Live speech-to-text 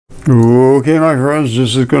Okay, my friends,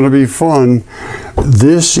 this is going to be fun.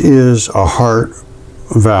 This is a heart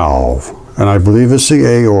valve, and I believe it's the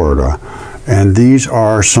aorta. And these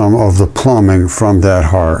are some of the plumbing from that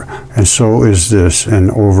heart. And so is this,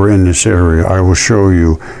 and over in this area, I will show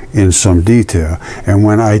you in some detail. And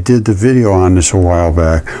when I did the video on this a while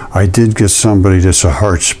back, I did get somebody that's a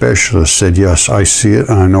heart specialist said, yes, I see it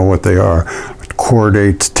and I know what they are.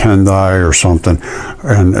 Chordate tendi or something,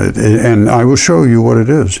 and I will show you what it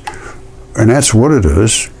is, and that's what it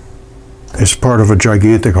is. It's part of a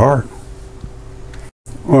gigantic heart.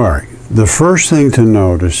 All right, the first thing to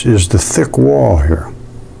notice is the thick wall here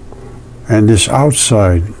and this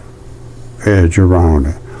outside edge around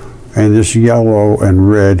it, and this yellow and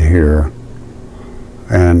red here,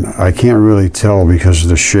 and I can't really tell because of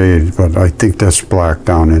the shade, but I think that's black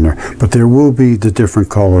down in there. But there will be the different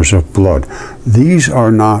colors of blood. These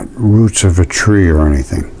are not roots of a tree or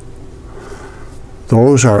anything.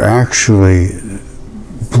 Those are actually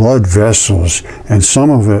blood vessels, and some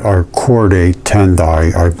of it are chordate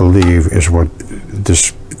tendi, I believe is what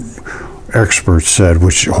this expert said,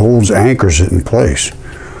 which holds, anchors it in place.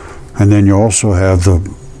 And then you also have the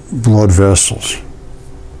blood vessels.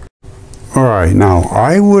 All right, now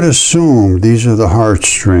I would assume these are the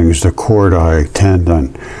heartstrings, the chordae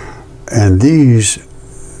tendon, and these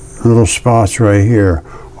little spots right here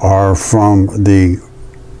are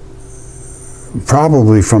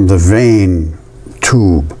probably from the vein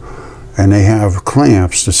tube, and they have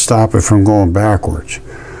clamps that stop it from going backwards.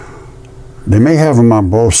 They may have them on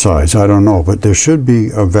both sides, I don't know, but there should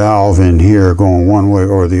be a valve in here going one way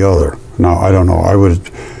or the other. Now, I don't know, I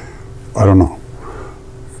don't know.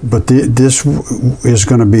 But this is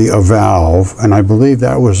going to be a valve, and I believe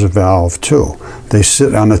that was a valve too. They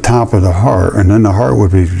sit on the top of the heart, and then the heart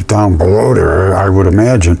would be down below there, I would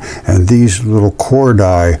imagine, and these little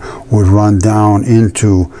chordae would run down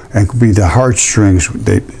into and be the heartstrings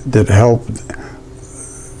that help.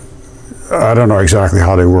 I don't know exactly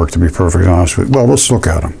how they work, to be perfectly honest with you. Well, let's look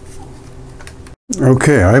at them.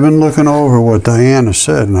 Okay, I've been looking over what Diana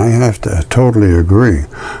said, and I have to totally agree.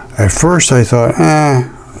 At first I thought,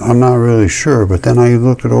 I'm not really sure, but then I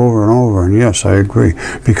looked it over and over, and yes, I agree,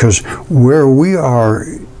 because where we are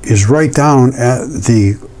is right down at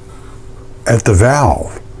the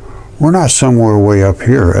valve. We're not somewhere way up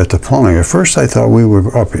here at the plumbing. At first I thought we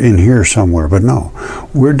were up in here somewhere, but no,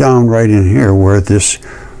 we're down right in here where this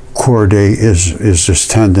chordae is this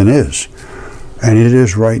tendon is, and it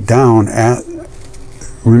is right down at.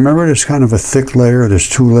 Remember, there's kind of a thick layer. There's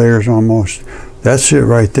two layers almost. That's it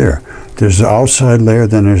right there. There's the outside layer,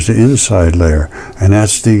 then there's the inside layer, and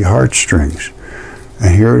that's the heartstrings.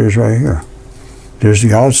 And here it is right here. There's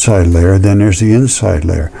the outside layer, then there's the inside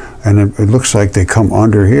layer. And it looks like they come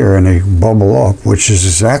under here and they bubble up, which is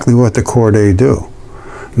exactly what the chordae do.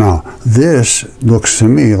 Now, this looks to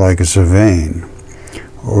me like it's a vein,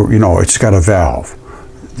 or, you know, it's got a valve.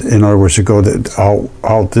 In other words, it goes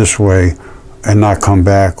out this way and not come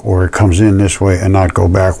back, or it comes in this way and not go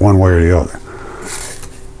back one way or the other.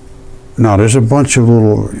 Now, there's a bunch of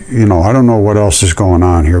little, you know, I don't know what else is going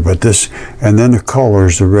on here, but this, and then the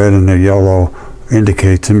colors, the red and the yellow,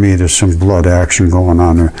 indicate to me there's some blood action going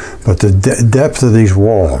on there. But the depth of these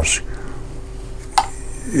walls,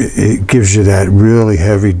 it gives you that really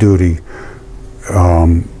heavy-duty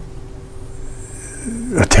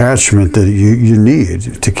attachment that you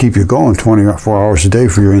need to keep you going 24 hours a day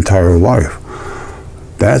for your entire life.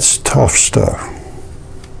 That's tough stuff.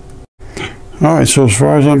 All right, so as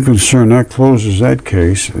far as I'm concerned, that closes that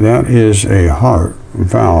case. That is a heart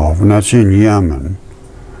valve, and that's in Yemen.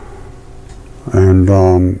 And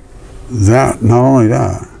that, not only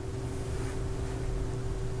that,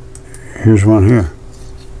 here's one here.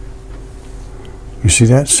 You see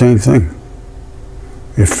that? Same thing.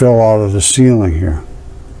 It fell out of the ceiling here.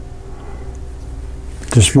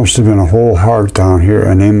 This must have been a whole heart down here,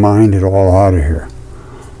 and they mined it all out of here,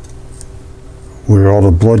 where all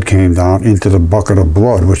the blood came down into the bucket of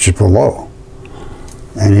blood, which is below.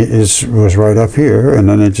 And it was right up here, and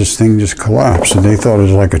then thing just collapsed, and they thought it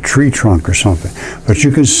was like a tree trunk or something. But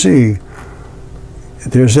you can see,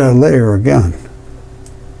 there's that layer again.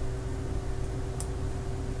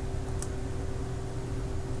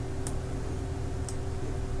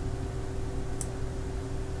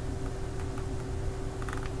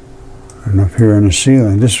 And up here in the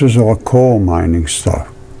ceiling, this was all coal mining stuff.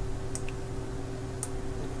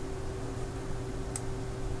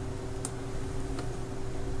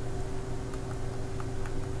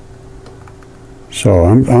 So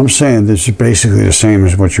I'm saying this is basically the same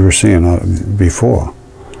as what you were seeing before.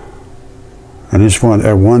 And this one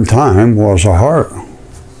at one time was a heart.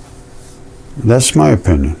 That's my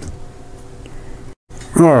opinion.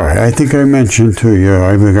 All right, I think I mentioned to you,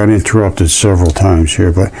 I got interrupted several times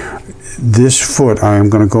here, but this foot, I am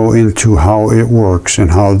going to go into how it works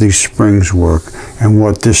and how these springs work and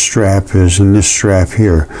what this strap is and this strap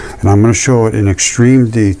here. And I'm going to show it in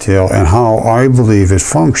extreme detail and how I believe it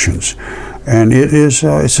functions. And it is,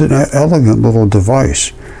 it's an elegant little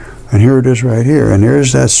device. And here it is right here. And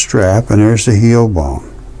there's that strap and there's the heel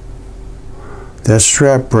bone. That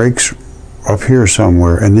strap breaks up here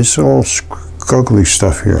somewhere, and this all scuggly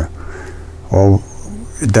stuff here. Oh,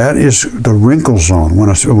 that is the wrinkle zone.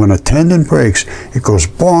 When a tendon breaks, it goes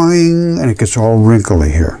boing, and it gets all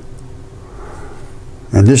wrinkly here.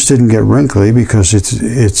 And this didn't get wrinkly because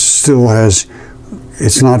it still has,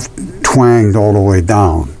 it's not twanged all the way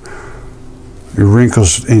down. It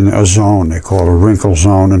wrinkles in a zone. They call it a wrinkle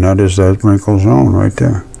zone, and that is that wrinkle zone right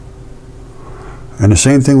there. And the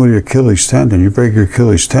same thing with your Achilles tendon. You break your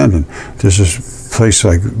Achilles tendon, there's this place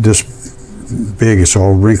like this big, it's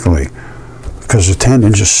all wrinkly, because the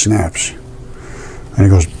tendon just snaps. And it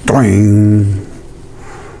goes doing.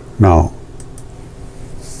 Now,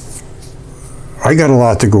 I got a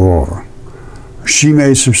lot to go over. She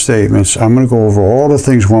made some statements. I'm going to go over all the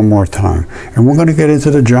things one more time. And we're going to get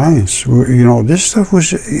into the giants. You know, this stuff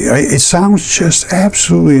was, it sounds just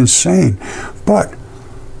absolutely insane. But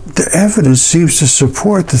the evidence seems to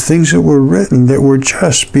support the things that were written that were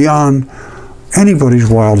just beyond anybody's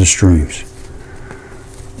wildest dreams.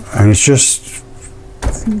 And it's just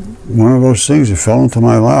one of those things that fell into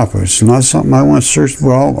my lap. It's not something I went searching.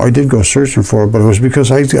 Well, I did go searching for it, but it was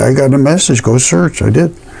because I got a message, go search. I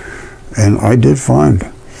did. And I did find.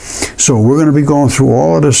 So we're going to be going through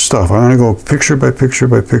all of this stuff. I'm going to go picture by picture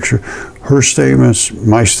by picture. Her statements,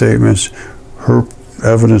 my statements, her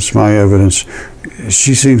evidence, my evidence.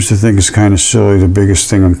 She seems to think it's kind of silly, the biggest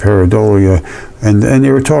thing in pareidolia. And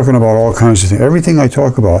they were talking about all kinds of things. Everything I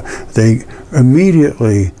talk about, they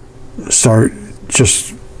immediately start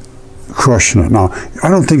just crushing it. Now, I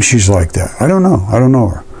don't think she's like that. I don't know. I don't know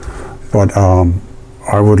her. But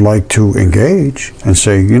I would like to engage and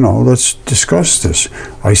say, you know, let's discuss this.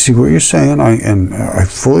 I see what you're saying, and I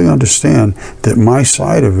fully understand that my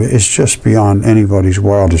side of it is just beyond anybody's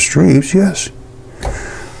wildest dreams, yes.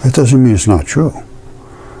 That doesn't mean it's not true.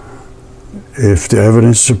 If the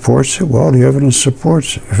evidence supports it, well, the evidence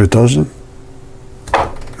supports it. If it doesn't,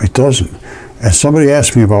 it doesn't. And somebody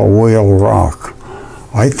asked me about whale rock.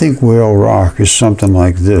 I think whale rock is something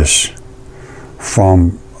like this,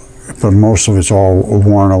 but most of it's all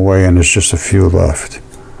worn away and there's just a few left.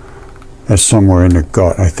 That's somewhere in the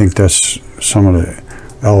gut. I think that's some of the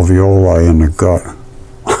alveoli in the gut.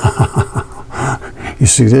 You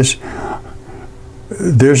see this?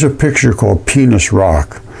 There's a picture called penis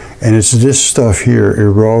rock, and it's this stuff here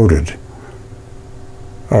eroded.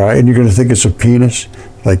 All right, and you're going to think it's a penis,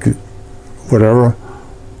 like whatever?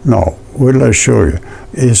 No, what did I show you?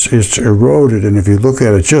 It's eroded, and if you look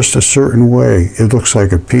at it just a certain way, it looks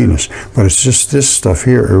like a penis, but it's just this stuff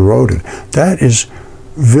here eroded. That is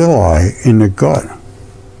villi in the gut.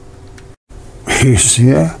 You see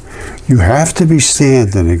that? You have to be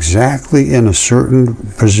standing exactly in a certain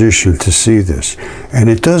position to see this. And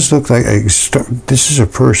it does look like this is a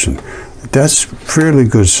person. That's fairly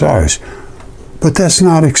good size, but that's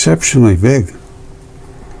not exceptionally big.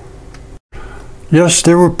 Yes,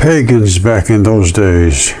 there were pagans back in those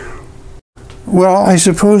days. Well, I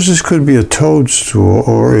suppose this could be a toadstool,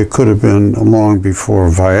 or it could have been long before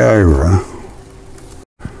Viagra.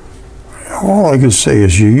 All I can say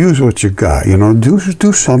is you use what you got, you know, do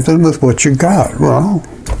something with what you got. Well,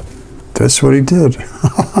 that's what he did.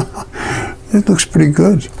 It looks pretty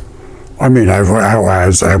good. I mean, I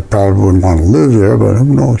probably wouldn't want to live there, but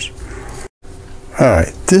who knows? All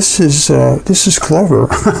right, this is clever.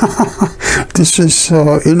 This is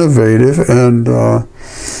innovative, and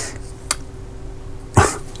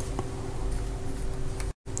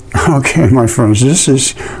okay, my friends, this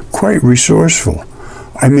is quite resourceful.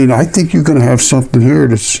 I mean, I think you're going to have something here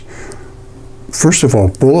that's, first of all,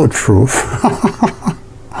 bulletproof.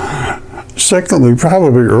 Secondly,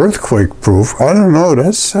 probably earthquake-proof. I don't know.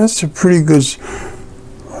 That's a pretty good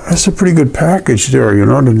package there, you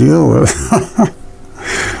know, to deal with.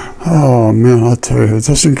 Oh man, I'll tell you, it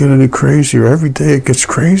doesn't get any crazier. Every day it gets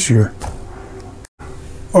crazier.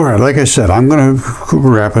 All right, like I said, I'm going to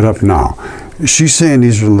wrap it up now. She's saying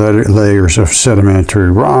these are layers of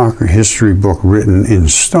sedimentary rock, a history book written in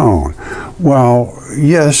stone. Well,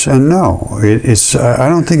 yes and no. I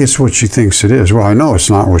don't think it's what she thinks it is. Well, I know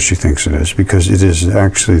it's not what she thinks it is, because it is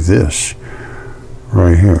actually this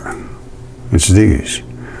right here. It's these.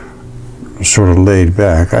 sort of laid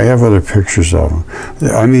back. I have other pictures of them.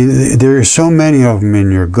 I mean, there are so many of them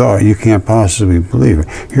in your gut, you can't possibly believe it.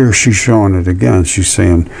 Here she's showing it again. She's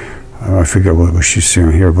saying, I forget what she's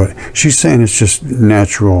saying here, but she's saying it's just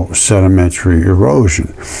natural sedimentary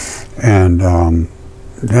erosion. And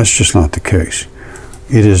that's just not the case.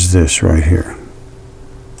 It is this right here.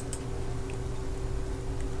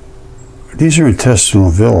 These are intestinal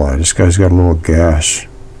villi. This guy's got a little gas.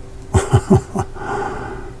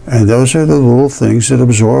 And those are the little things that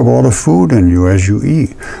absorb all the food in you as you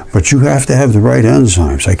eat. But you have to have the right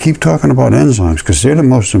enzymes. I keep talking about enzymes because they're the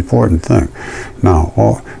most important thing. Now,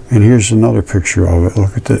 and here's another picture of it.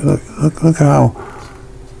 Look at the, look how,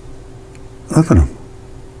 look at them.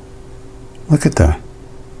 Look at that.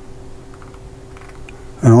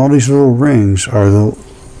 And all these little rings are the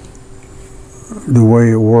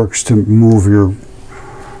way it works to move your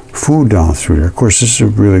food down through there. Of course, this is a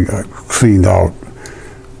really cleaned out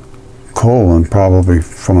colon, probably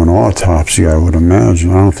from an autopsy, I would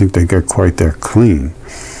imagine. I don't think they get quite that clean.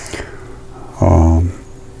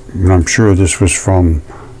 And I'm sure this was from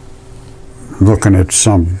looking at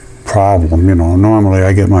some problem. You know, normally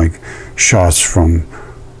I get my shots from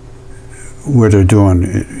where they're doing,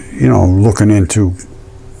 you know, looking into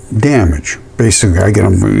damage. Basically, I get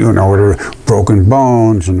them, you know, where they're broken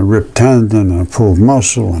bones and a ripped tendon and a pulled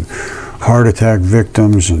muscle and heart attack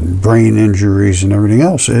victims and brain injuries and everything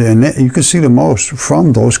else. And you can see the most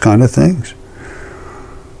from those kind of things.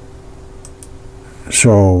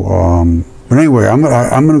 So, but anyway, I'm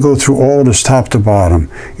going to go through all this top to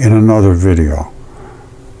bottom in another video.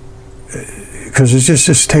 Because it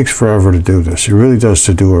just takes forever to do this. It really does,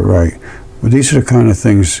 to do it right. But these are the kind of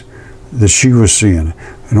things that she was seeing.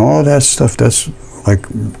 And all that stuff, that's like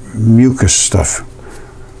mucus stuff.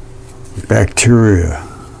 Bacteria.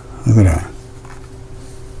 Look at that.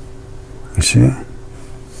 You see it?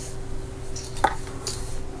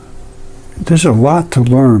 There's a lot to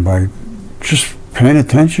learn by just paying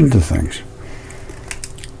attention to things.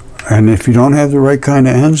 And if you don't have the right kind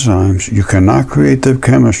of enzymes, you cannot create the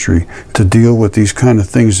chemistry to deal with these kind of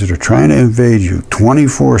things that are trying to invade you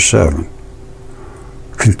 24/7,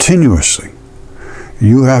 continuously.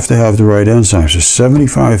 You have to have the right enzymes. There's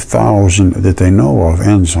 75,000 that they know of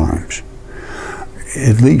enzymes,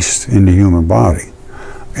 at least in the human body.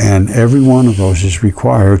 And every one of those is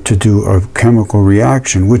required to do a chemical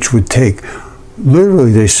reaction, which would take,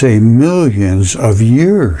 literally they say, millions of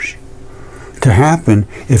years to happen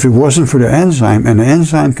if it wasn't for the enzyme. And the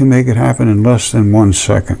enzyme can make it happen in less than 1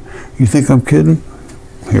 second. You think I'm kidding?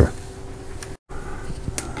 Here.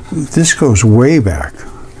 This goes way back.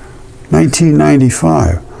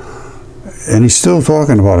 1995. And he's still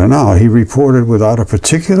talking about it now. He reported without a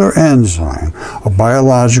particular enzyme, a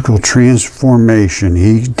biological transformation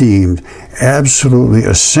he deemed absolutely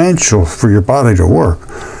essential for your body to work,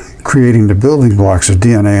 creating the building blocks of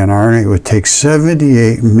DNA and RNA, it would take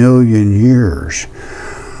 78 million years.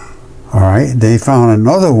 All right, they found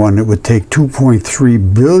another one that would take 2.3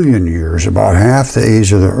 billion years, about half the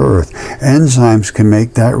age of the Earth. Enzymes can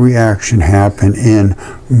make that reaction happen in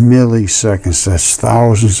milliseconds. That's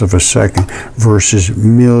thousandths of a second versus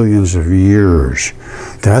millions of years.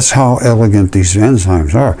 That's how elegant these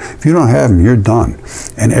enzymes are. If you don't have them, you're done.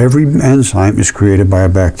 And every enzyme is created by a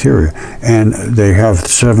bacteria. And they have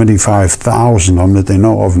 75,000 of them that they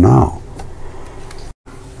know of now.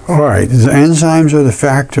 All right, the enzymes are the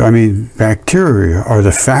bacteria are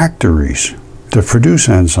the factories to produce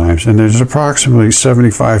enzymes, and there's approximately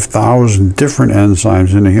 75,000 different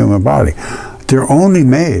enzymes in the human body. They're only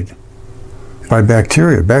made by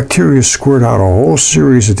bacteria. Bacteria squirt out a whole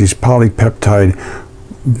series of these polypeptide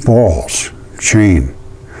balls, chain,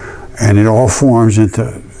 and it all forms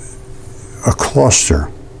into a cluster.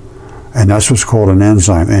 And that's what's called an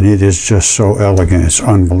enzyme, and it is just so elegant, it's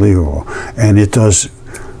unbelievable. And it does,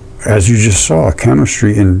 as you just saw,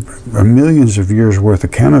 chemistry in millions of years worth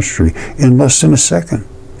of chemistry in less than a second.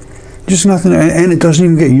 Just nothing, and it doesn't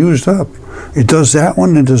even get used up. It does that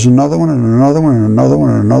one, and does another one, and another one, and another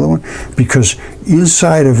one, and another one, because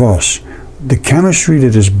inside of us, the chemistry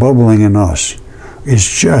that is bubbling in us is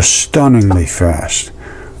just stunningly fast.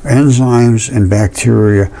 Enzymes and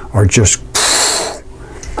bacteria are just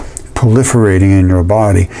proliferating in your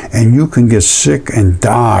body, and you can get sick and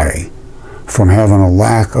die from having a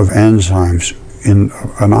lack of enzymes in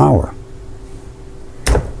an hour.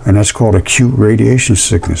 And that's called acute radiation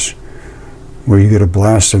sickness, where you get a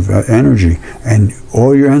blast of energy and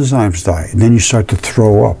all your enzymes die. And then you start to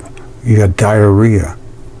throw up. You got diarrhea,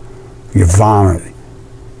 you vomit,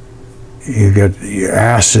 you get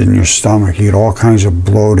acid in your stomach, you get all kinds of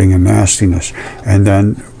bloating and nastiness. And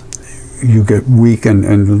then you get weak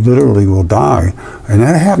and literally will die. And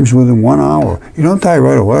that happens within 1 hour. You don't die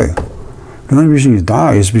right away. The only reason you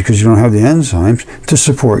die is because you don't have the enzymes to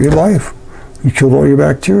support your life. You killed all your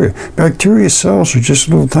bacteria. Bacteria cells are just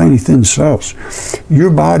little tiny thin cells.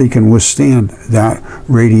 Your body can withstand that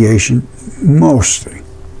radiation mostly,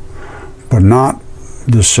 but not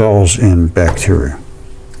the cells in bacteria.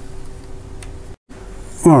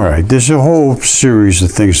 All right, there's a whole series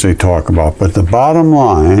of things they talk about, but the bottom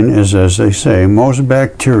line is, as they say, most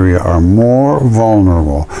bacteria are more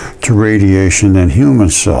vulnerable to radiation than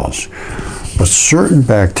human cells. But certain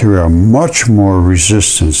bacteria are much more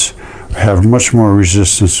resistant, have much more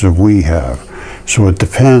resistance than we have. So it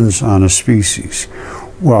depends on a species.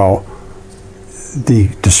 Well,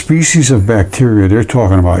 the species of bacteria they're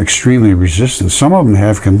talking about extremely resistant. Some of them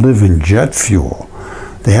can live in jet fuel.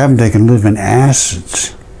 They can live in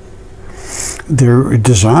acids. They're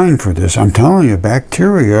designed for this. I'm telling you,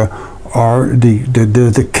 bacteria are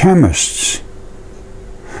the chemists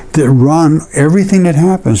that run everything that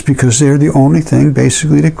happens, because they're the only thing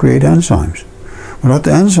basically that create enzymes. Without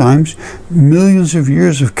the enzymes, millions of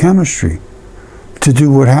years of chemistry to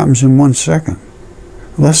do what happens in 1 second,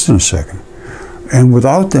 less than a second. And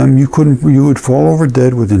without them, you would fall over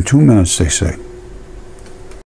dead within 2 minutes, they say.